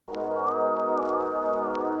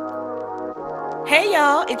Hey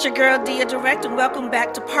y'all, it's your girl Dia Direct, and welcome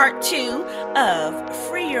back to part 2 of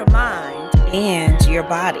Free Your Mind and Your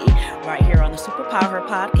Body, right here on the Superpower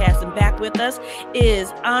Podcast. And back with us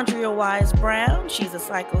is Andrea Wise-Brown. She's a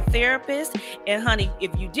psychotherapist. And honey,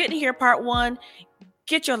 if you didn't hear part 1,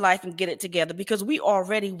 get your life and get it together, because we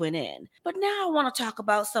already went in. But now I want to talk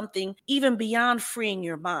about something even beyond freeing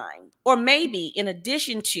your mind, or maybe in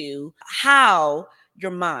addition to how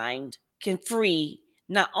your mind can free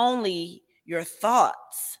not only your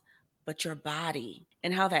thoughts, but your body,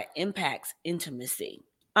 and how that impacts intimacy.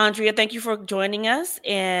 Andrea, thank you for joining us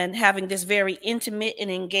and having this very intimate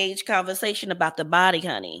and engaged conversation about the body,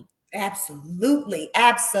 honey. Absolutely.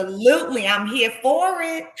 I'm here for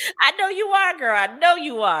it. I know you are, girl. I know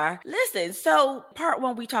you are. Listen, so part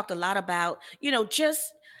 1, we talked a lot about,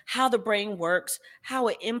 just how the brain works, how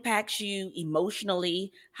it impacts you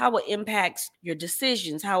emotionally, how it impacts your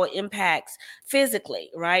decisions, how it impacts physically,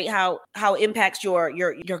 right? How it impacts your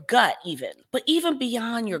gut even. But even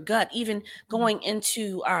beyond your gut, even going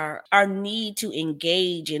into our need to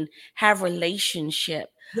engage and have relationship.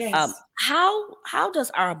 Yes. How does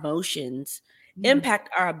our emotions impact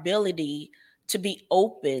our ability to be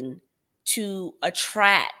open to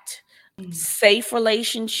attract safe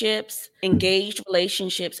relationships, engaged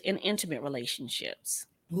relationships, and intimate relationships?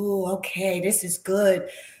 Oh, okay. This is good.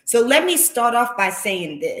 So let me start off by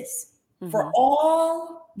saying this. For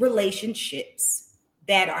all relationships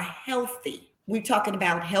that are healthy, we're talking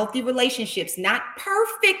about healthy relationships, not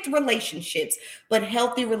perfect relationships, but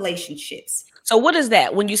healthy relationships. So what is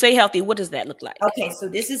that? When you say healthy, what does that look like? Okay, so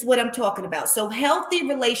this is what I'm talking about. So healthy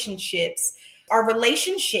relationships are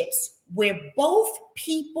relationships where both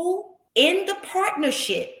people in the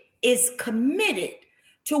partnership is committed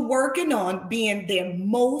to working on being their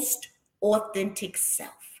most authentic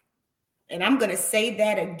self. And I'm going to say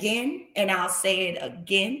that again, and I'll say it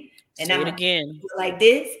again. And Say I'm it going to again. do it like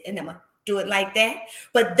this, and I'm going to do it like that.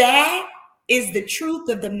 But that is the truth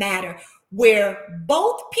of the matter, where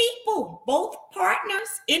both people, both partners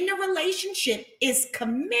in the relationship is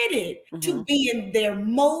committed to being their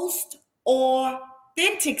most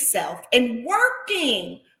authentic self and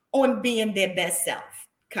working on being their best self.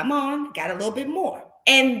 Come on, got a little bit more.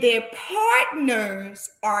 And their partners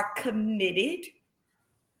are committed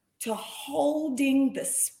to holding the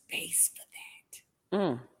space for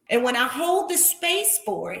that. And when I hold the space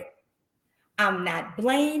for it, I'm not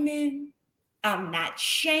blaming, I'm not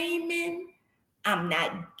shaming, I'm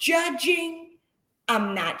not judging,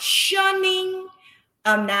 I'm not shunning,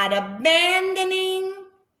 I'm not abandoning,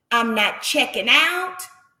 I'm not checking out.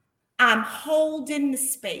 I'm holding the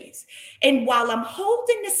space. And while I'm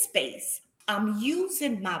holding the space, I'm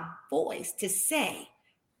using my voice to say,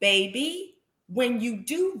 baby, when you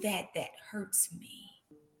do that, that hurts me.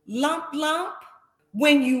 Lump, lump.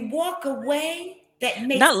 When you walk away, that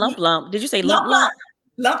makes Not lump, me... lump. Did you say lump, lump?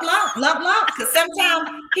 Lump, lump, lump, lump. Because sometimes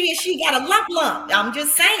he or she got a lump, lump. I'm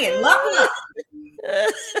just saying, lump, lump.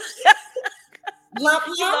 Lump,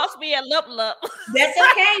 lump. You lost me at lump, lump. That's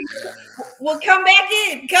okay. Well, come back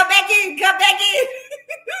in.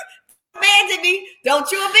 Abandon me.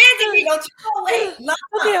 Don't you abandon me. Don't you go away. Lump,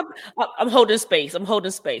 okay, I'm holding space. Hold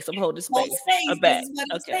space. I'm back. This is what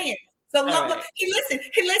I'm Okay. saying. So lump, right. lump. Hey,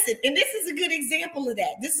 listen. And this is a good example of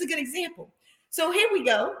that. This is a good example. So here we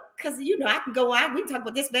go. Because, I can go on. We can talk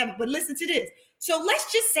about this, but listen to this. So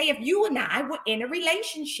let's just say if you and I were in a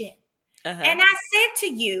relationship and I said to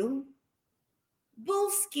you,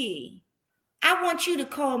 Booski, I want you to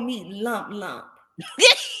call me Lump Lump.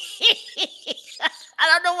 I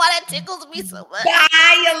don't know why that tickles me so much.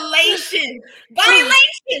 Violation.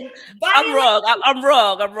 I'm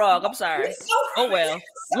wrong. I'm sorry. Oh well.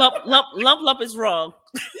 Lump is wrong.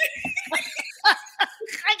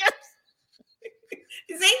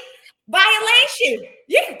 See? Violation.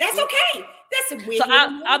 Yeah, that's okay. That's a weird. So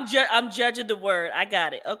I'm judging the word. I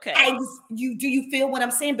got it. Okay. Do you feel what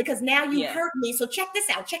I'm saying? Because now you hurt me. So check this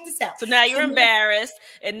out. So now you're embarrassed,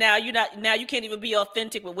 and now you can't even be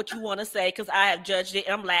authentic with what you want to say because I have judged it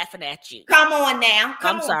and I'm laughing at you. Come on now.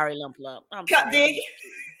 I'm sorry, lump. I'm sorry.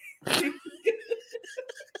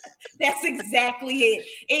 That's exactly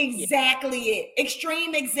it.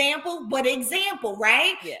 Extreme example, but example,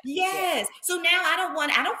 right? Yeah. Yes. So now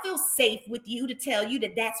I don't feel safe with you to tell you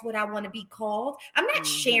that that's what I want to be called. I'm not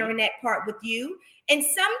sharing that part with you. And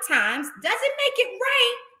sometimes doesn't make it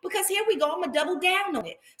right, because here we go. I'm gonna double down on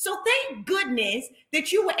it. So thank goodness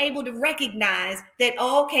that you were able to recognize that.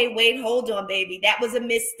 Oh, okay, wait, hold on, baby. That was a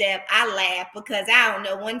misstep. I laughed because I don't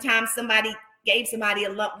know. One time somebody gave somebody a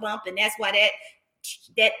lump, and that's why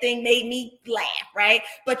that thing made me laugh, right?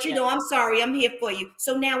 But I'm sorry, I'm here for you.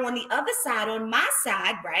 So now on the other side, on my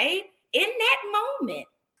side, right? in that moment,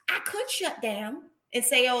 I could shut down and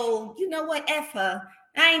say, oh, you know what, F her.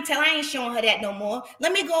 I ain't showing her that no more.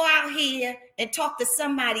 Let me go out here and talk to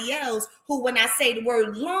somebody else who, when I say the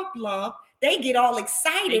word lump, they get all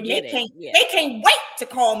excited. They can't wait to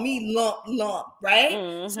call me lump, right?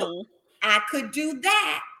 Mm-hmm. So I could do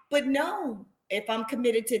that, but no, if I'm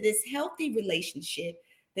committed to this healthy relationship,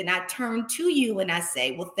 then I turn to you and I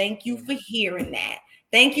say, well, thank you for hearing that.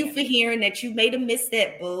 Thank you for hearing that you made a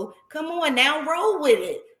misstep, boo. Come on now, roll with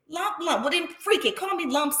it. Lump. Well, then freak it. Call me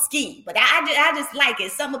Lumpski, but I just like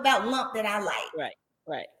it. Something about lump that I like.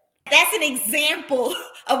 Right. That's an example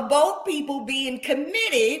of both people being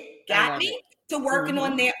committed, to working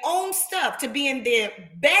on their own stuff, to being their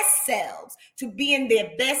best selves,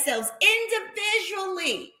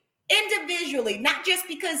 individually, not just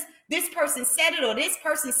because this person said it or this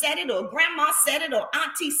person said it or grandma said it or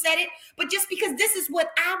auntie said it, but just because this is what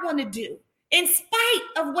I want to do in spite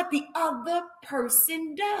of what the other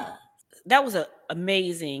person does. That was an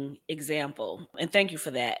amazing example. And thank you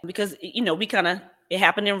for that, because, it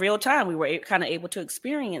happened in real time. We were kind of able to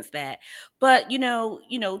experience that. But,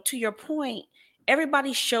 to your point,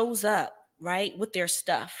 everybody shows up, right, with their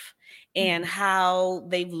stuff and how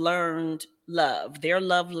they've learned love, their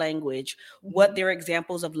love language, what their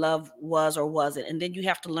examples of love was or wasn't. And then you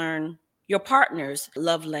have to learn your partner's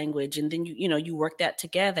love language. And then, you work that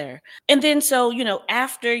together. And then, so,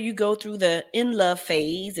 after you go through the in love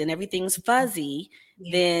phase and everything's fuzzy,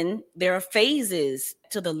 then there are phases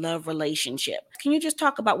to the love relationship. Can you just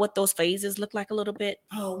talk about what those phases look like a little bit?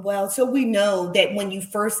 Oh, well, so we know that when you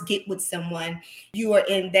first get with someone, you are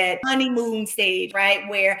in that honeymoon stage, right?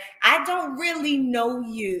 Where I don't really know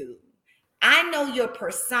you. I know your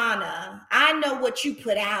persona. I know what you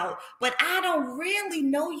put out, but I don't really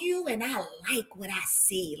know you. And I like what I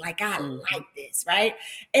see. Like, I like this, right?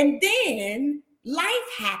 And then life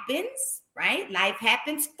happens, right? Life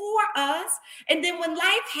happens for us. And then when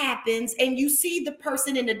life happens and you see the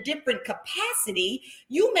person in a different capacity,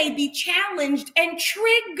 you may be challenged and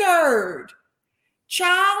triggered.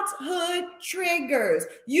 Childhood triggers.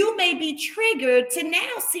 You may be triggered to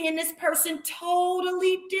now seeing this person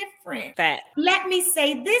totally different. Fact. Let me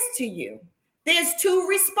say this to you. There's two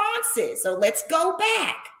responses. So let's go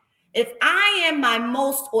back. If I am my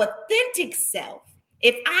most authentic self,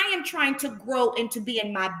 if I am trying to grow into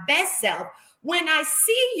being my best self, when I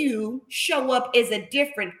see you show up as a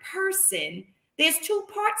different person, there's two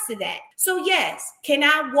parts to that. So yes, can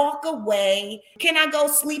I walk away? Can I go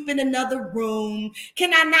sleep in another room?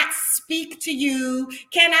 Can I not speak to you?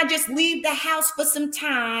 Can I just leave the house for some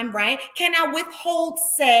time, right? Can I withhold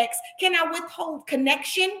sex? Can I withhold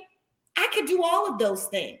connection? I could do all of those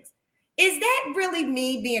things. Is that really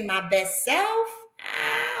me being my best self?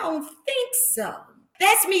 I don't think so.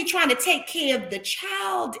 That's me trying to take care of the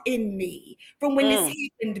child in me from when this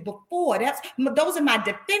happened before. Those are my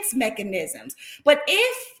defense mechanisms. But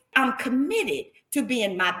if I'm committed to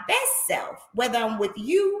being my best self, whether I'm with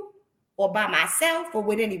you or by myself or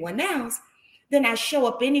with anyone else, then I show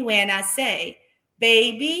up anywhere and I say,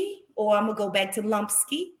 baby, or I'm going to go back to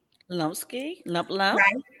Lumpski. Lump.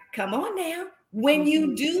 Right? Come on now. When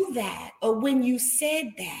you do that or when you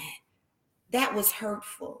said that, that was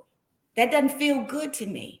hurtful. That doesn't feel good to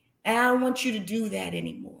me. And I don't want you to do that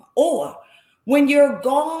anymore. Or when you're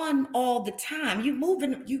gone all the time,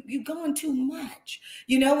 you're going too much.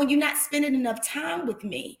 When you're not spending enough time with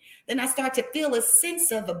me, then I start to feel a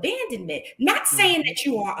sense of abandonment. Not saying that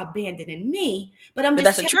you are abandoning me, but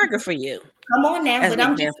that's a trigger for you. Come on now, but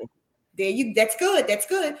I'm just there. That's good. That's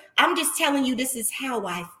good. I'm just telling you, this is how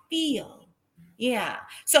I feel. Yeah.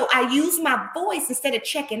 So I use my voice instead of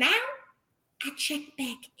checking out. I check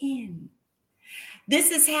back in.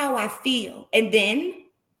 This is how I feel. And then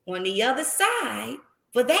on the other side,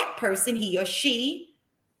 for that person, he or she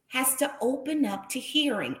has to open up to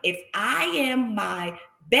hearing. If I am my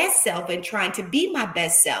best self and trying to be my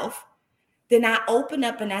best self, then I open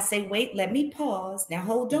up and I say, wait, let me pause. Now,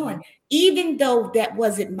 hold on. Even though that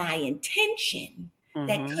wasn't my intention,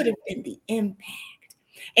 that could have been the impact.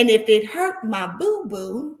 And if it hurt my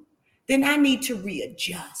boo-boo, then I need to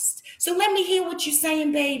readjust. So let me hear what you're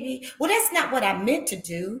saying, baby. Well, that's not what I meant to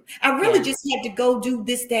do. I really just had to go do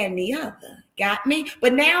this, that, and the other. Got me?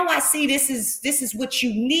 But now I see this is what you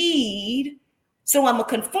need. So I'm going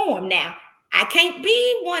to conform. Now, I can't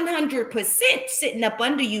be 100% sitting up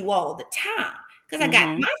under you all the time because I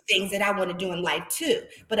got my things that I want to do in life too.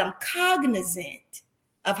 But I'm cognizant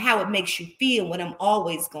of how it makes you feel when I'm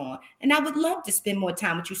always gone. And I would love to spend more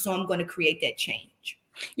time with you. So I'm going to create that change.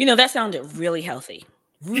 That sounded really healthy.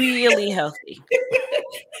 Really healthy.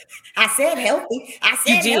 I said healthy.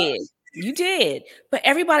 You did. You did. But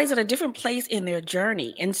everybody's at a different place in their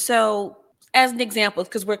journey. And so, as an example,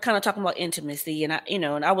 because we're kind of talking about intimacy, and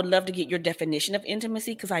I would love to get your definition of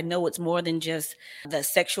intimacy, because I know it's more than just the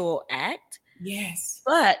sexual act. Yes.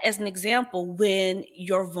 But as an example, when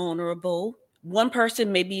you're vulnerable, one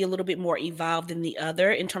person may be a little bit more evolved than the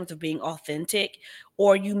other in terms of being authentic,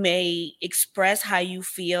 or you may express how you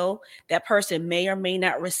feel. That person may or may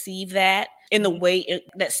not receive that in the way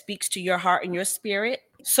that speaks to your heart and your spirit.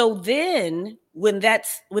 So then when that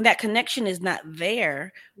connection is not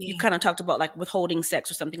there, you kind of talked about like withholding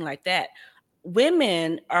sex or something like that.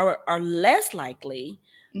 Women are less likely,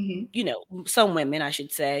 some women, I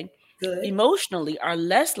should say, emotionally are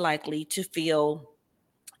less likely to feel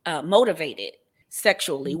motivated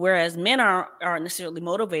sexually, whereas men aren't necessarily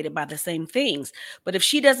motivated by the same things. But if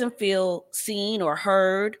she doesn't feel seen or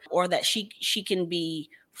heard, or that she can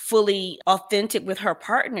be fully authentic with her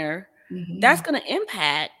partner, that's going to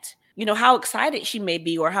impact how excited she may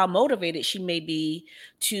be or how motivated she may be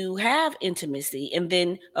to have intimacy. And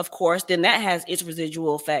then of course then that has its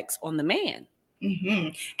residual effects on the man.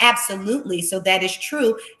 Absolutely. So that is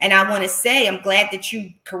true. And I want to say, I'm glad that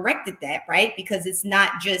you corrected that, right? Because it's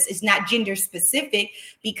not gender specific,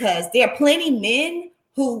 because there are plenty men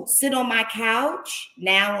who sit on my couch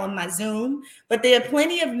now on my Zoom, but there are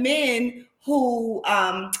plenty of men who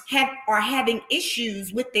are having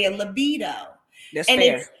issues with their libido. That's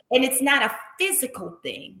fair. It's not a physical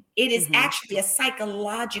thing. It is actually a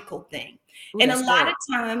psychological thing. Ooh, and a lot of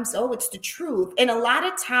times, it's the truth. And a lot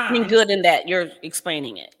of times, I mean, good in that you're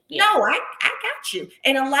explaining it. Yeah. No, I got you.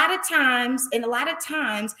 And a lot of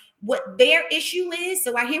times, what their issue is.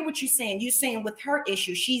 So I hear what you're saying. You're saying with her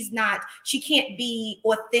issue, she can't be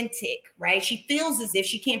authentic, right? She feels as if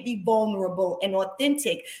she can't be vulnerable and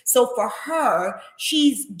authentic. So for her,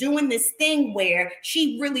 she's doing this thing where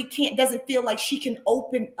she really doesn't feel like she can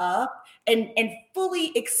open up and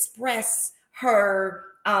fully express her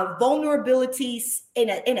vulnerabilities in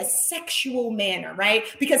a sexual manner, right?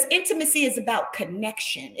 Because intimacy is about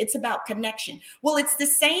connection. It's about connection. Well, it's the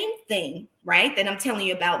same thing, right, that I'm telling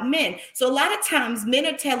you about men. So a lot of times men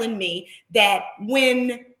are telling me that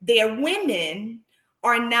when their women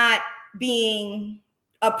are not being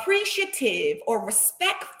appreciative or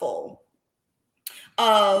respectful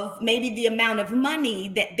of maybe the amount of money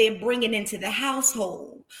that they're bringing into the household,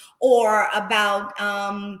 or about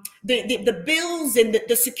the bills and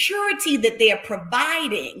the security that they are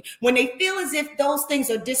providing, when they feel as if those things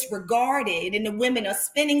are disregarded and the women are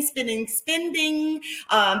spending,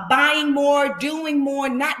 buying more, doing more,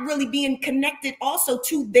 not really being connected also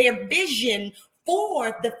to their vision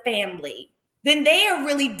for the family, then they are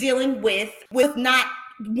really dealing with not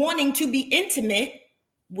wanting to be intimate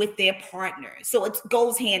with their partner. So it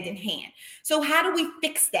goes hand in hand. So how do we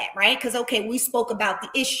fix that, right? Because, okay, we spoke about the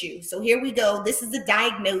issue. So here we go. This is the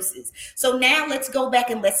diagnosis. So now let's go back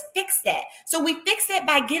and let's fix that. So we fix that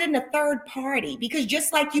by getting a third party, because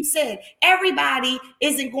just like you said, everybody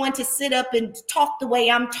isn't going to sit up and talk the way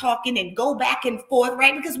I'm talking and go back and forth,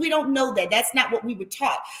 right? Because we don't know that. That's not what we were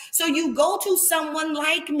taught. So you go to someone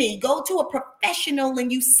like me, go to a professional, and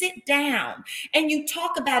you sit down and you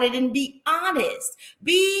talk about it and be honest.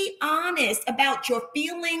 Be honest about your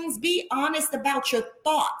feelings. Be honest about your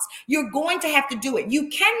thoughts. You're going to have to do it. You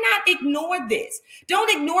cannot ignore this.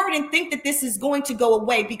 Don't ignore it and think that this is going to go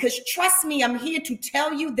away, because trust me, I'm here to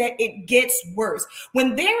tell you that it gets worse.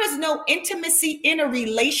 When there is no intimacy in a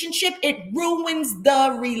relationship, it ruins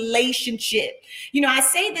the relationship. I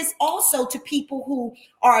say this also to people who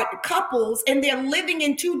are couples and they're living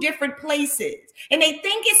in two different places and they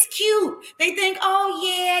think it's cute. They think, oh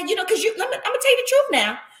yeah, because I'm gonna tell you the truth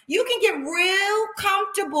now. You can get real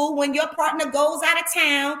comfortable when your partner goes out of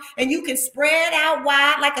town, and you can spread out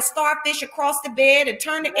wide like a starfish across the bed and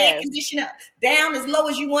turn the air conditioner down as low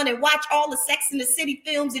as you want and watch all the Sex and the City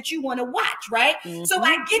films that you want to watch, right? So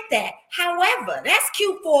I get that. However, that's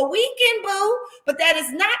cute for a weekend, boo, but that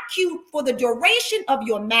is not cute for the duration of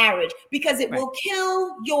your marriage, because it will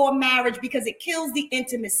kill your marriage, because it kills the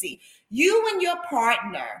intimacy. You and your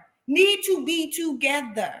partner need to be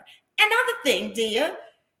together. Another thing, dear,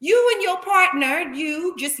 you and your partner,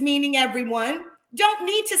 you, just meaning everyone, don't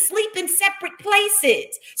need to sleep in separate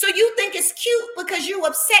places. So you think it's cute because you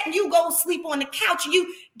upset and you go sleep on the couch.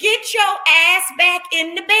 You get your ass back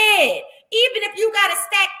in the bed. Even if you got to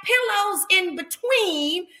stack pillows in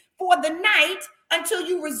between for the night until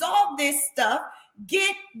you resolve this stuff,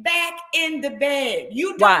 get back in the bed.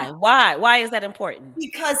 You don't. Why is that important?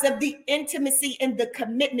 Because of the intimacy and the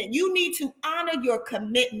commitment. You need to honor your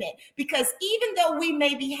commitment, because even though we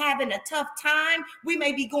may be having a tough time, we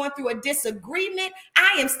may be going through a disagreement,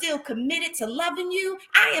 I am still committed to loving you.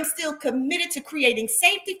 I am still committed to creating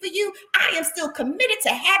safety for you. I am still committed to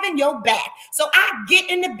having your back. So I get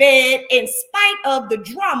in the bed in spite of the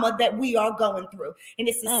drama that we are going through. And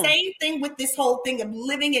it's the same thing with this whole thing of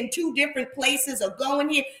living in two different places or going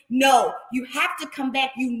here. No, you have to come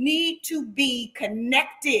back. You need to be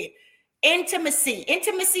connected. Intimacy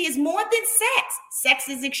is more than sex. Sex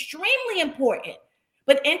is extremely important,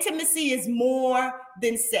 but intimacy is more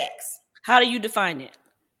than sex. How do you define it?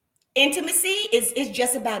 Intimacy is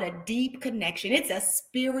just about a deep connection. It's a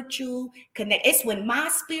spiritual connect. It's when my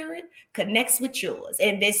spirit connects with yours.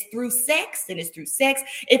 And if it's through sex, then it's through sex.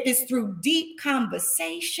 If it's through deep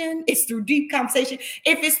conversation, it's through deep conversation.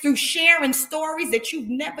 If it's through sharing stories that you've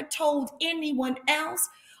never told anyone else,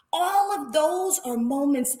 all of those are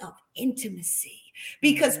moments of intimacy.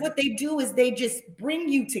 Because what they do is they just bring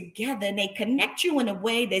you together and they connect you in a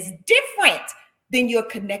way that's different than you're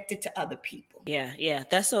connected to other people. Yeah,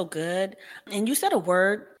 that's so good. And you said a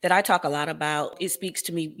word that I talk a lot about. It speaks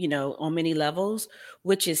to me, on many levels,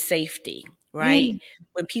 which is safety, right?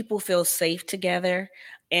 When people feel safe together,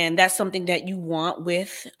 and that's something that you want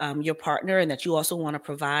with your partner and that you also want to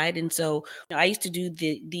provide. And so I used to do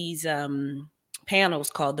these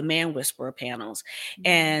panels called the Man Whisperer panels.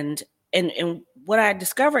 And what I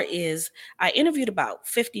discovered is I interviewed about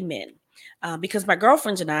 50 men. Because my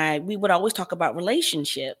girlfriends and I, we would always talk about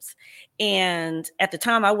relationships. And at the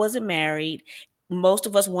time I wasn't married. Most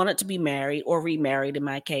of us wanted to be married or remarried in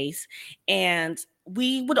my case. And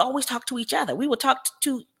we would always talk to each other. We would talk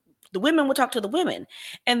to the women would talk to the women.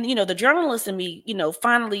 And, the journalist in me,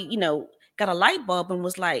 finally, got a light bulb and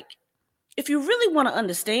was like, if you really want to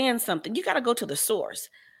understand something, you got to go to the source.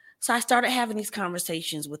 So I started having these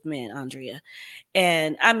conversations with men, Andrea.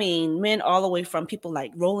 And I mean, men all the way from people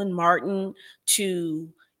like Roland Martin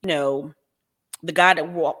to, the guy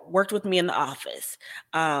that worked with me in the office,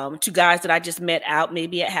 to guys that I just met out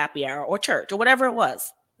maybe at happy hour or church or whatever it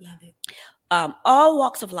was. Love it. All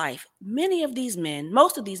walks of life.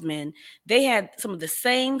 Most of these men, they had some of the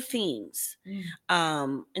same themes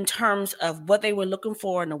in terms of what they were looking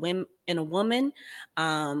for in a woman.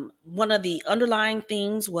 One of the underlying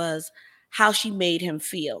things was how she made him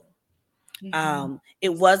feel.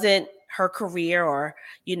 It wasn't her career or,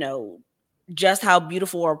 just how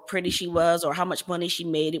beautiful or pretty she was or how much money she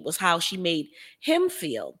made. It was how she made him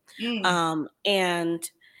feel.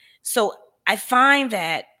 And so I find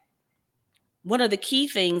that one of the key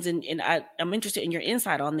things, and I'm interested in your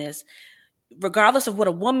insight on this, regardless of what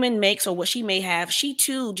a woman makes or what she may have, she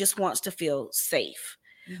too just wants to feel safe.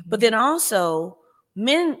 But then also,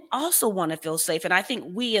 men also want to feel safe. And I think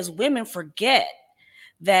we as women forget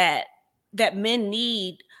that men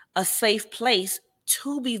need a safe place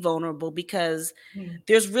to be vulnerable, because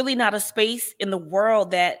there's really not a space in the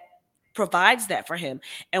world that provides that for him.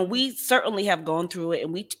 And we certainly have gone through it.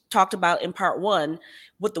 And we talked about in part one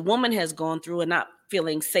what the woman has gone through and not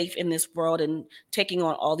feeling safe in this world and taking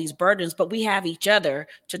on all these burdens, but we have each other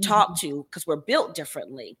to talk to because we're built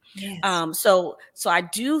differently. Yes. So I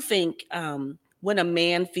do think when a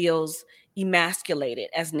man feels emasculated,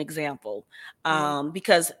 as an example,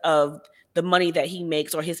 because of the money that he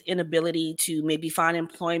makes or his inability to maybe find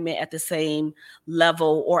employment at the same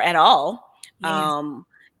level or at all,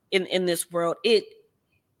 in this world, it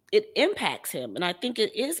impacts him. And I think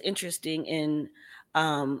it is interesting, and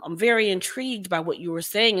I'm very intrigued by what you were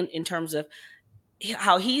saying in terms of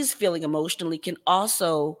how he's feeling emotionally can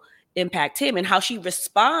also impact him, and how she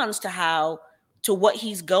responds to what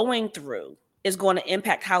he's going through is going to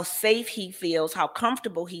impact how safe he feels, how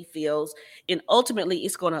comfortable he feels, and ultimately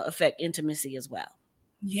it's going to affect intimacy as well.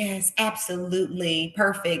 Yes, absolutely.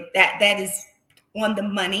 Perfect. That is on the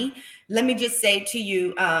money. Let me just say to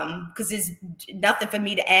you, because there's nothing for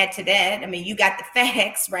me to add to that. I mean, you got the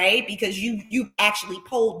facts, right? Because you actually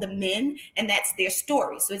polled the men, and that's their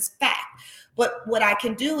story. So it's fact. But what I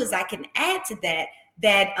can do is I can add to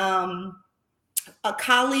that a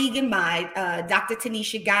colleague of mine, Dr.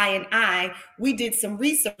 Tanisha Guy, and I, we did some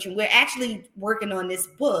research, and we're actually working on this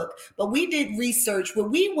book, but we did research where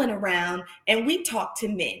we went around and we talked to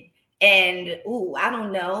men. And, I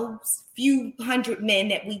don't know, few hundred men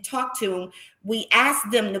that we talked to, we asked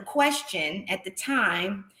them the question at the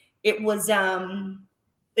time. It was single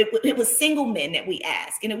men that we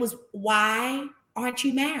asked. And it was, why aren't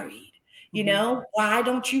you married? Why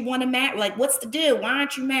don't you want to marry? Like, what's the deal? Why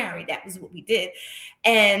aren't you married? That was what we did.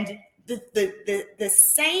 And the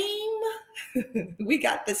same We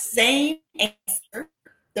got the same answer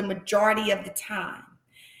the majority of the time.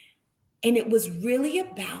 And it was really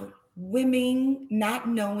about women not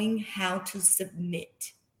knowing how to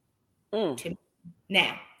submit to me.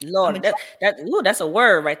 Now, Lord, that's a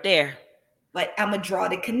word right there. But I'm going to draw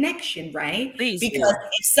the connection, right? Please because do.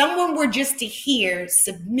 if someone were just to hear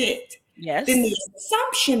submit, Yes. then the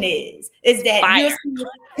assumption is that Fire. you're saying,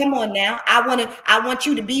 come on now, I want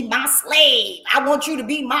you to be my slave. I want you to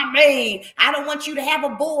be my maid. I don't want you to have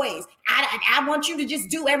a voice. I want you to just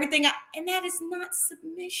do everything. And that is not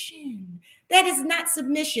submission. That is not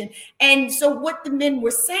submission. And so what the men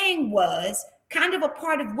were saying was kind of a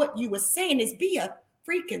part of what you were saying is be a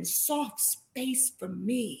freaking soft space for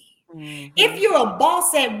me. Mm-hmm. If you're a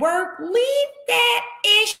boss at work, leave that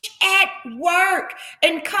ish at work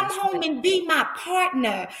and come home and be my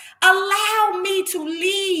partner. Allow me to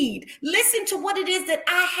lead. Listen to what it is that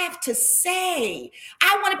I have to say.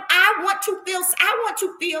 I want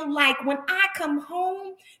to feel like when I come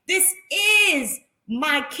home, this is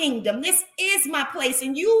my kingdom. This is my place.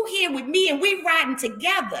 And you here with me and we riding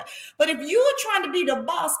together. But if you're trying to be the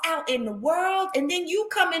boss out in the world and then you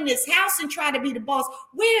come in this house and try to be the boss,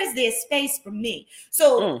 where is there space for me?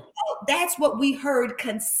 So that's what we heard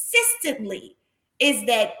consistently is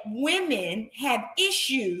that women have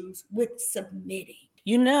issues with submitting.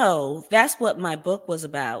 You know, that's what my book was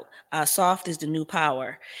about. Soft is the New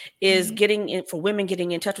Power, is getting in for women,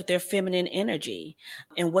 getting in touch with their feminine energy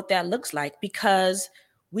and what that looks like, because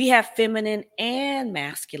we have feminine and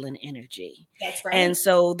masculine energy. That's right. And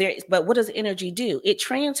so but what does energy do? It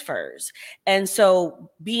transfers. And so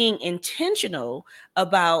being intentional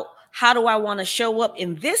about how do I want to show up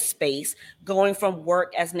in this space, going from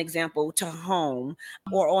work, as an example, to home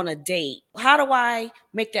or on a date? How do I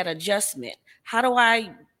make that adjustment? How do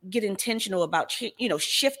I get intentional about,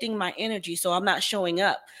 shifting my energy so I'm not showing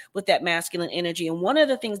up with that masculine energy? And one of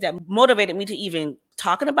the things that motivated me to even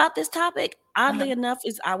talking about this topic, oddly enough,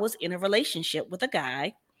 is I was in a relationship with a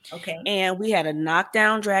guy. Okay. And we had a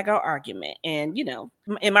knockdown, drag out argument. And,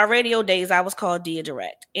 in my radio days, I was called Dia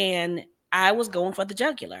Direct. And I was going for the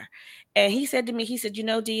jugular. And he said to me,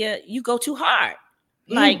 Dia, you go too hard.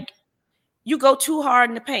 Like, you go too hard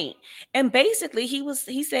in the paint. And basically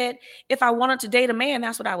he said, if I wanted to date a man,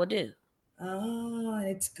 that's what I would do. Oh,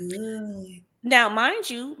 that's good. Now, mind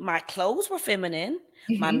you, my clothes were feminine.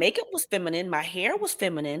 My makeup was feminine. My hair was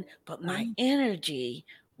feminine, but my energy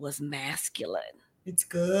was masculine. It's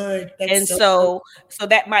good. That's and so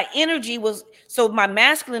that my energy was, so my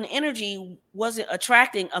masculine energy wasn't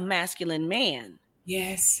attracting a masculine man.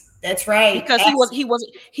 Yes, that's right. Because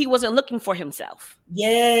he wasn't looking for himself.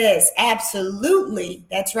 Yes, absolutely.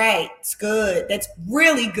 That's right. It's good. That's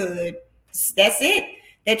really good. That's it.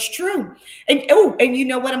 That's true. And you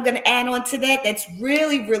know what I'm going to add on to that? That's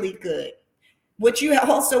really, really good. What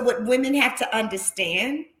women have to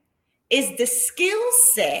understand is the skill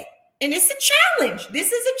set. And it's a challenge.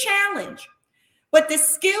 This is a challenge. But the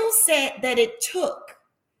skill set that it took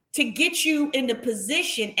to get you in the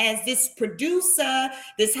position as this producer,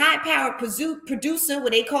 this high-powered producer,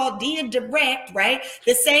 what they call Dia Direct, right?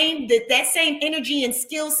 That same energy and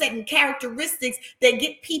skill set and characteristics that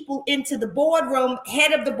get people into the boardroom,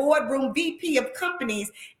 head of the boardroom, VP of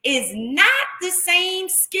companies, is not the same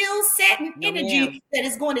skill set and energy that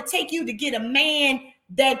is going to take you to get a man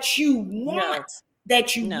that you want.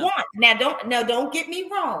 Want. Now, don't get me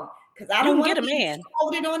wrong, because I don't want to get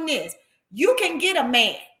quoted on this. You can get a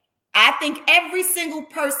man. I think every single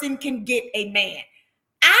person can get a man.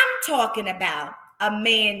 I'm talking about a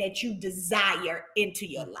man that you desire into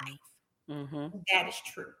your life. That is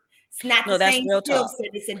true. It's not the same skill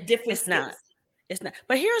set. It's a different skill set. It's not.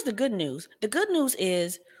 But here's the good news. The good news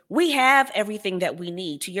is we have everything that we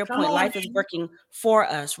need. To your point, life is working for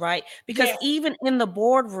us, right? Because even in the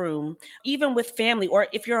boardroom, even with family, or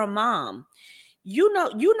if you're a mom, you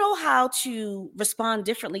know how to respond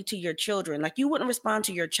differently to your children. Like, you wouldn't respond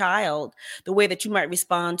to your child the way that you might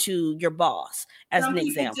respond to your boss, as an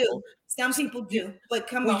example. Some people do, but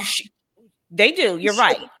come on. They do. You're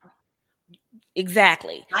right.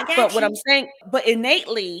 Exactly. I got you. What I'm saying, but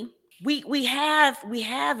innately, we have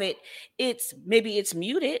it. Maybe it's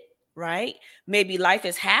muted, right? Maybe life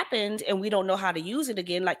has happened and we don't know how to use it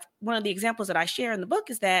again. Like, one of the examples that I share in the book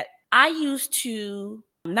is that I used to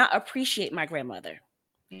not appreciate my grandmother.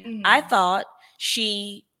 I thought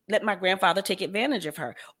she let my grandfather take advantage of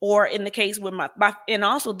her, or in the case where and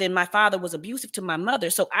also then my father was abusive to my mother.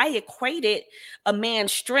 So I equated a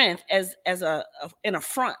man's strength as an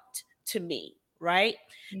affront to me, right?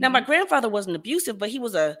 Now, my grandfather wasn't abusive, but he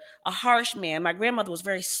was a harsh man. My grandmother was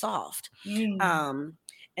very soft, and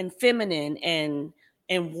feminine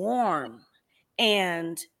and warm.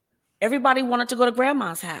 And everybody wanted to go to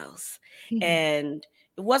grandma's house. Mhm. And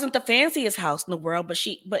it wasn't the fanciest house in the world,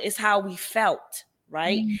 but it's how we felt,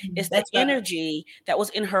 right? It's the That's right. energy that was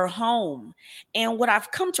in her home. And what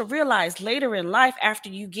I've come to realize later in life, after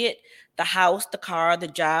you get the house, the car, the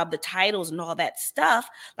job, the titles, and all that stuff,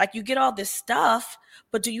 like you get all this stuff,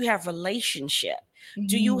 but do you have relationship?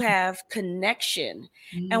 Do you have connection?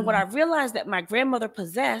 And what I realized that my grandmother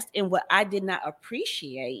possessed, and what I did not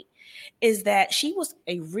appreciate, is that she was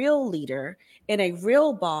a real leader and a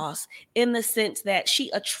real boss, in the sense that she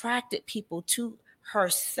attracted people to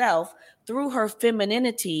herself through her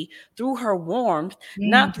femininity, through her warmth,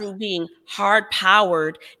 not through being hard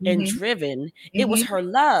powered and driven. It was her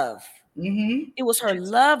love. It was her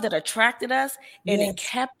love that attracted us, and it Yes.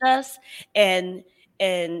 kept us, and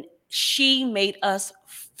she made us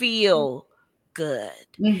feel good.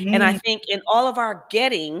 And I think in all of our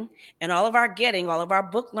getting, all of our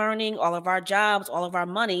book learning, all of our jobs, all of our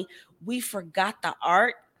money, we forgot the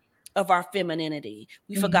art of our femininity.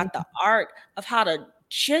 We forgot the art of how to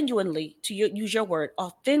genuinely, to use your word,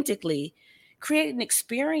 authentically create an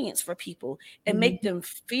experience for people and make them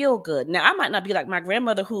feel good. Now, I might not be like my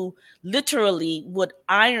grandmother, who literally would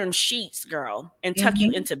iron sheets, girl, and tuck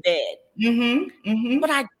you into bed.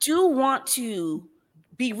 But I do want to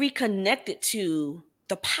be reconnected to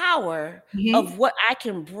the power of what I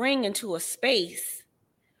can bring into a space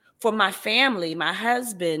for my family, my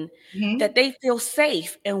husband, that they feel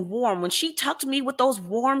safe and warm. When she tucked me with those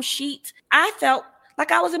warm sheets, I felt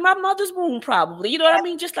like I was in my mother's womb, probably. You know what I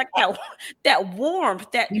mean? Just like that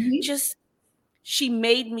warmth, that just, she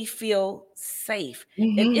made me feel safe.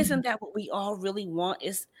 And isn't that what we all really want,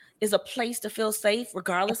 is a place to feel safe,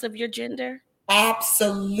 regardless of your gender?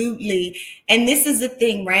 Absolutely. And this is the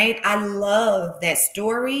thing, right? I love that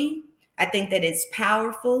story. I think that it's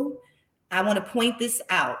powerful. I want to point this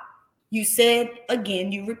out. You said,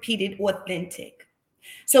 again, you repeated authentic.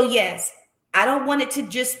 So yes, I don't want it to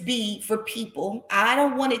just be for people. I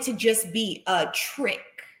don't want it to just be a trick,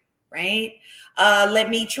 right? Let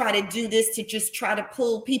me try to do this to just try to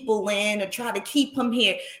pull people in or try to keep them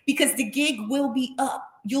here, because the gig will be up.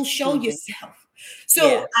 You'll show yourself.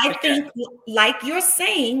 So I think, like you're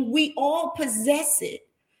saying, we all possess it.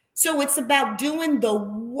 So it's about doing the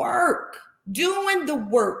work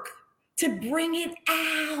to bring it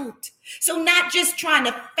out. So not just trying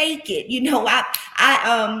to fake it. You know, I've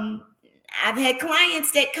had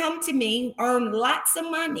clients that come to me, earn lots of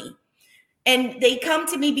money, and they come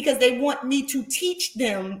to me because they want me to teach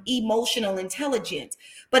them emotional intelligence,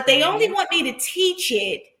 but they only want me to teach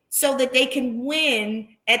it so that they can win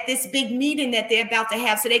at this big meeting that they're about to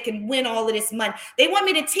have, so they can win all of this money. They want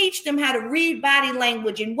me to teach them how to read body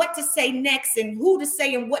language and what to say next and who to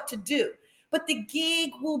say and what to do. But the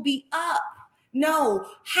gig will be up. No,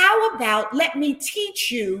 how about let me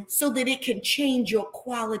teach you so that it can change your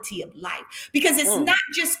quality of life? Because it's not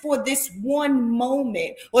just for this one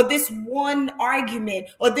moment or this one argument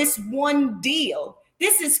or this one deal.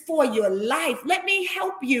 This is for your life. Let me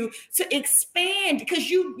help you to expand, because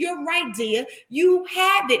you're right, dear. You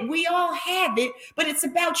have it. We all have it, but it's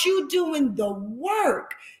about you doing the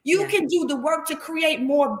work. You can do the work to create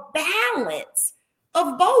more balance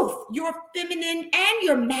of both your feminine and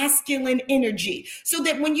your masculine energy, so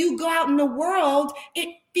that when you go out in the world,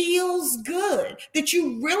 it feels good, that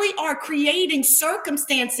you really are creating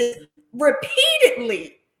circumstances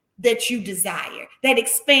repeatedly that you desire, that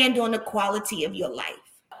expand on the quality of your life.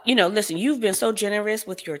 You know, listen, you've been so generous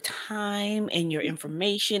with your time and your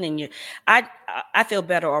information, and I feel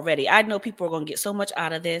better already. I know people are going to get so much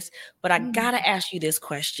out of this, but I got to ask you this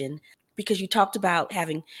question, because you talked about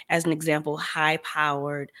having, as an example,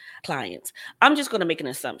 high-powered clients. I'm just going to make an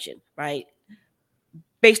assumption, right?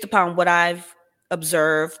 Based upon what I've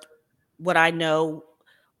observed, what I know,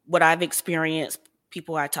 what I've experienced,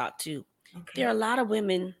 people I talk to. There are a lot of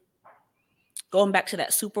women, going back to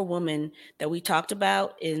that superwoman that we talked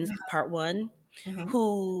about in part one,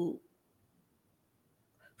 who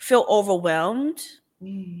feel overwhelmed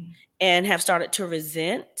and have started to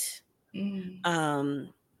resent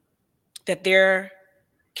that they're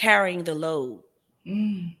carrying the load,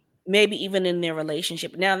 maybe even in their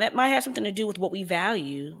relationship. Now, that might have something to do with what we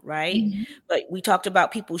value, right? But we talked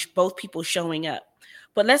about both people showing up.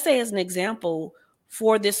 But let's say, as an example,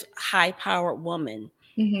 for this high-powered woman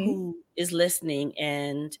who is listening,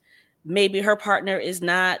 and maybe her partner is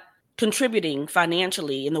not contributing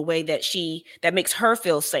financially in the way that makes her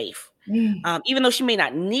feel safe. Even though she may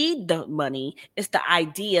not need the money, it's the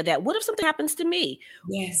idea that, what if something happens to me?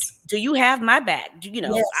 Yes. Do you have my back?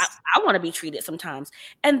 I want to be treated sometimes.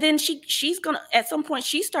 And then she's gonna, at some point,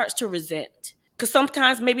 she starts to resent because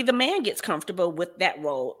sometimes maybe the man gets comfortable with that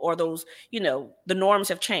role, or those, the norms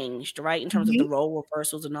have changed, right? In terms of the Mm-hmm. role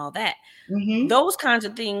reversals and all that. Mm-hmm. Those kinds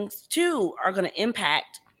of things too are going to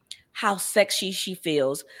impact how sexy she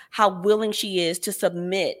feels, how willing she is to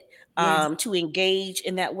submit, Yes. to engage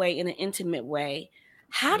in that way, in an intimate way.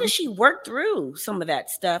 How does she work through some of that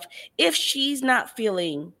stuff if she's not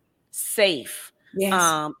feeling safe?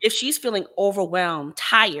 Yes. If she's feeling overwhelmed,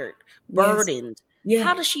 tired, Yes. burdened, Yeah.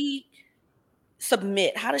 how does she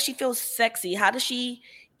submit? How does she feel sexy? How does she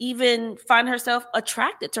even find herself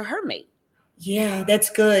attracted to her mate? Yeah, that's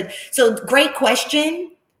good. So great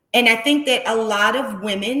question. And I think that a lot of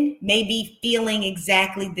women may be feeling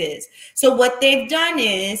exactly this. So what they've done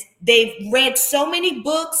is they've read so many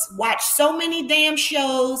books, watched so many damn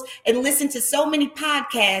shows, and listened to so many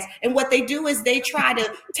podcasts. And what they do is they try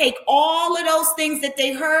to take all of those things that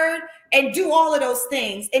they heard and do all of those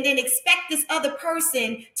things, and then expect this other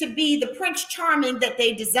person to be the Prince Charming that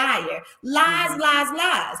they desire. Lies, lies,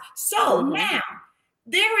 lies. So now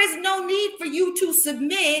there is no need for you to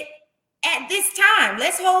submit at this time.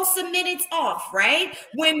 Let's hold submittance off, right?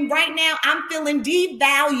 When right now I'm feeling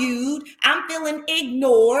devalued, I'm feeling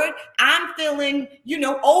ignored, I'm feeling,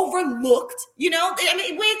 overlooked,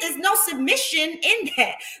 there's no submission in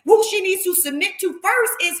that. Who she needs to submit to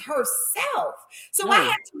first is herself. So I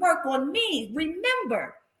have to work on me.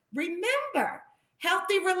 Remember,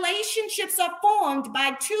 healthy relationships are formed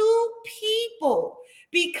by two people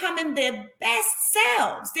becoming their best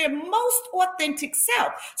selves, their most authentic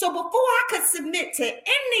self. So before I could submit to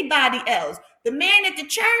anybody else, the man at the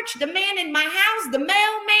church, the man in my house, the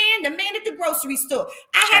mailman, the man at the grocery store,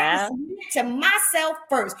 I have to submit to myself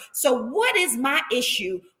first. So what is my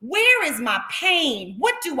issue? Where is my pain?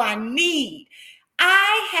 What do I need?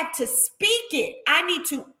 I have to speak it. I need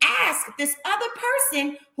to ask this other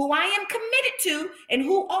person who I am committed to and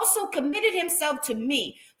who also committed himself to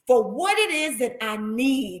me for what it is that I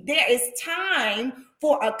need. There is time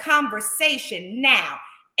for a conversation. Now,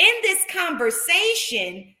 in this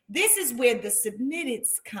conversation, this is where the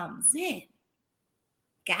submittance comes in.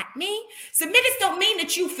 Got me? Submittance don't mean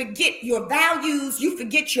that you forget your values, you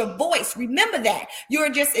forget your voice. Remember that.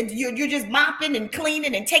 You're just mopping and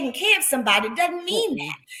cleaning and taking care of somebody. It doesn't mean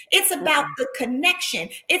that. It's about the connection.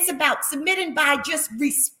 It's about submitting by just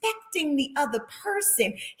respecting the other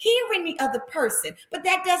person, hearing the other person. But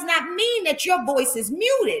that does not mean that your voice is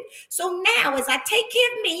muted. So now as I take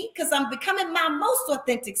care of me, because I'm becoming my most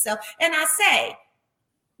authentic self, and I say,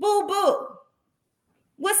 boo, boo,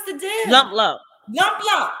 what's the deal? Lump, lump. Lump,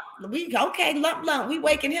 lump. Lump, lump. We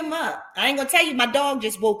waking him up. I ain't gonna tell you, my dog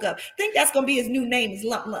just woke up. I think that's gonna be his new name is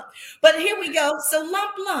Lump, lump. But here we go. So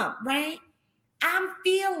lump, lump, right? I'm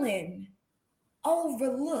feeling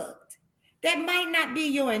overlooked. That might not be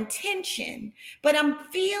your intention, but I'm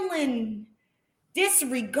feeling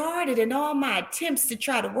disregarded in all my attempts to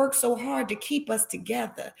try to work so hard to keep us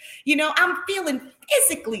together. I'm feeling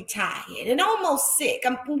physically tired and almost sick.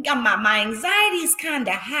 My anxiety is kind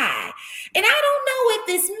of high. And I don't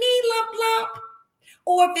know if it's me, lump, lump,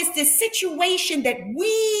 or if it's this situation that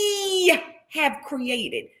we have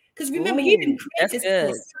created. Because remember, you didn't create this.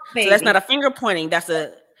 Good. So that's not a finger pointing. It's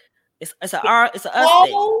a us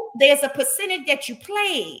thing. There's a percentage that you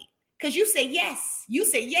played. Because you say yes, you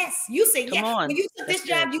say yes, you say yes. When you took this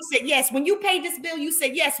job, you said yes. When you paid this bill, you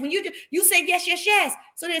said yes. When you say yes, yes, yes.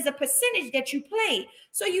 So there's a percentage that you played.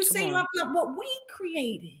 So you say, look, what we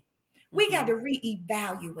created, we got to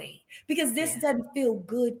reevaluate because this doesn't feel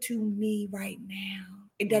good to me right now.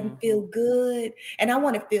 It doesn't feel good. And I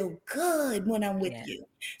want to feel good when I'm with you.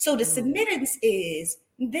 So the submittance is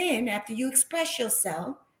then after you express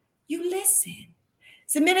yourself, you listen.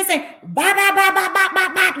 Submittance saying, bye, bye, bye, bye, bye,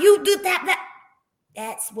 bye, bye. You do that.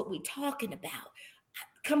 That's what we're talking about.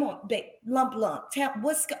 Come on, babe. Lump, lump.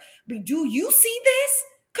 Do you see this?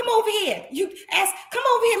 Come over here. Come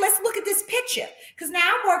over here. Let's look at this picture. Because now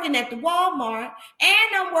I'm working at the Walmart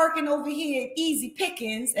and I'm working over here at Easy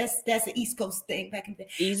Pickings. That's an East Coast thing back in the day.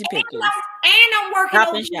 Easy Pickings. And I'm working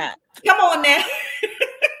over here. Come on now.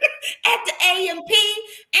 At the AMP,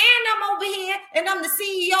 and I'm over here, and I'm the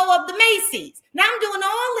CEO of the Macy's. Now I'm doing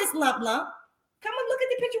all this lump, lump. Come and look at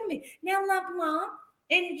the picture with me. Now lump, lump,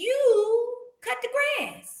 and you cut the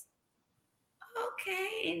grass.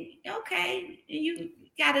 Okay, and you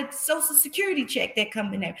got a Social Security check that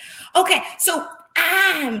come in there. Okay, so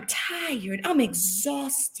I'm tired. I'm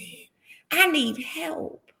exhausted. I need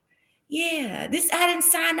help. Yeah, I didn't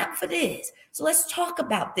sign up for this. So let's talk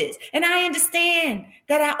about this. And I understand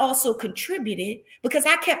that I also contributed because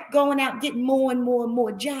I kept going out getting more and more and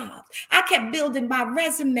more jobs. I kept building my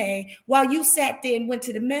resume while you sat there and went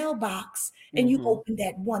to the mailbox and you open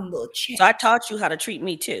that one little check. So I taught you how to treat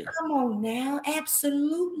me too. Come on now.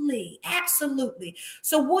 Absolutely. Absolutely.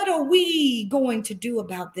 So what are we going to do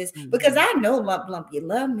about this? Because I know, lump, you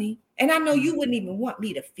love me. And I know you wouldn't even want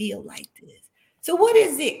me to feel like this. So what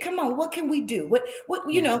is it? Come on, what can we do? What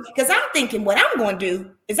you know, because I'm thinking what I'm going to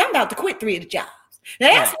do is I'm about to quit 3 of the jobs.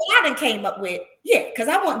 Now that's what I done came up with. Yeah, because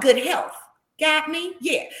I want good health. Got me?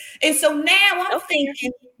 Yeah. And so now I'm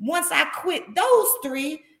thinking once I quit those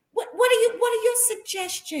 3, what are your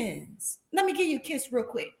suggestions? Let me give you a kiss real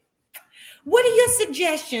quick. What are your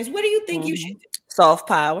suggestions? What do you think you should do? Soft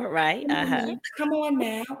power, right? Come on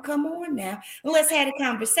now. Let's have a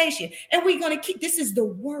conversation. And we're going to keep, this is the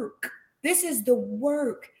work.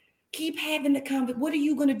 Keep having the conversation. What are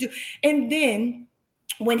you going to do? And then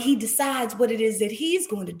when he decides what it is that he's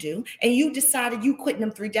going to do, and you decided you quitting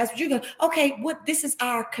them 3 jobs, you're going, okay, this is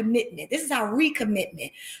our commitment. This is our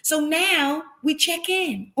recommitment. So now we check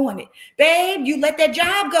in on it. Babe, you let that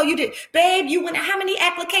job go. You did. Babe, you went, how many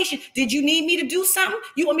applications? Did you need me to do something?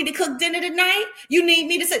 You want me to cook dinner tonight? You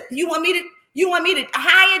want me to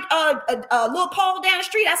hire a little Paul down the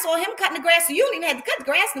street? I saw him cutting the grass, so you don't even have to cut the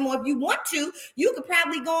grass no more. If you want to, you could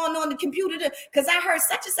probably go on the computer because I heard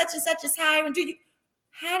such and such is hiring.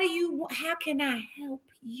 How can I help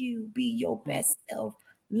you be your best self?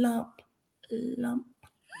 Lump.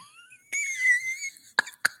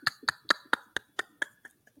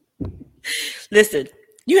 Listen,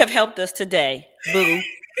 you have helped us today, boo.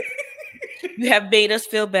 You have made us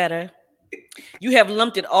feel better. You have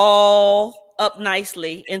lumped it all up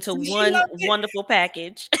nicely into one wonderful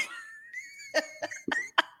package.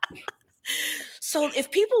 So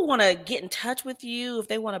if people want to get in touch with you, if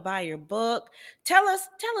they want to buy your book, tell us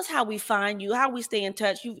how we find you, how we stay in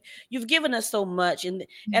touch. You've given us so much, and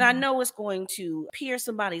I know it's going to pierce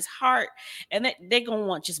somebody's heart, and they're going to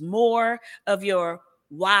want just more of your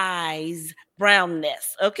wise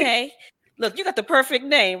brownness. Okay, look, you got the perfect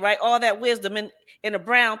name, right? All that wisdom in a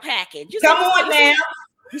brown package. Come on now.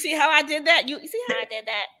 You see how I did that? You see how I did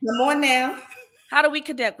that? Come on now. How do we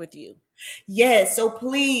connect with you? Yes, so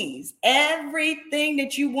please, everything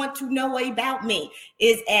that you want to know about me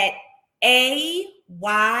is at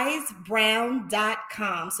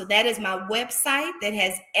awisebrown.com. So that is my website that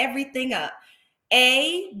has everything up.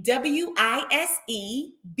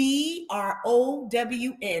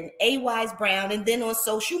 AWISEBROWN, A-Wise-Brown. And then on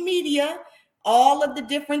social media, all of the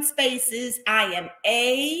different spaces, I am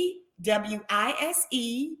AWISEBROWN,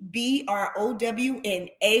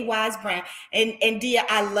 A-Wise-Brown. And dear,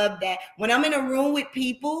 I love that. When I'm in a room with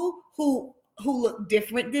people who look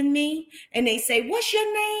different than me and they say, what's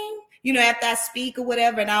your name? You know, after I speak or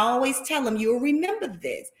whatever, and I always tell them, you'll remember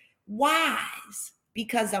this. Wise,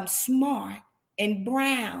 because I'm smart, and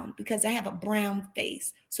brown, because I have a brown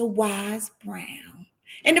face. So Wise Brown.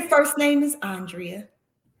 And the first name is Andrea.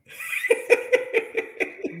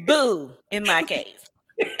 Boo, in my case.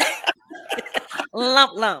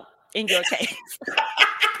 Lump in your case.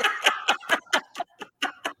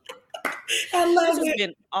 I love This has it.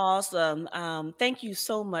 been awesome. Thank you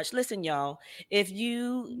so much. Listen, y'all, if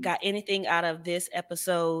you got anything out of this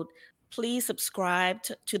episode, please subscribe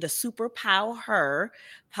to the Superpower Her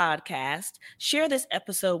podcast. Share this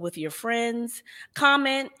episode with your friends.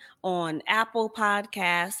 Comment on Apple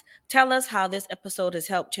Podcasts. Tell us how this episode has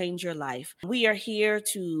helped change your life. We are here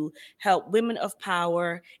to help women of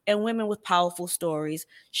power and women with powerful stories,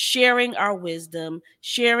 sharing our wisdom,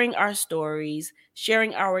 sharing our stories,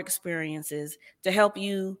 sharing our experiences to help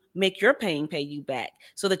you make your pain pay you back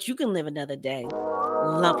so that you can live another day.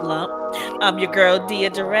 Lump. I'm your girl, Dia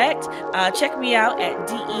Direct. Check me out at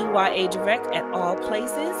DEYA Direct at all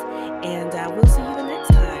places, and we'll see you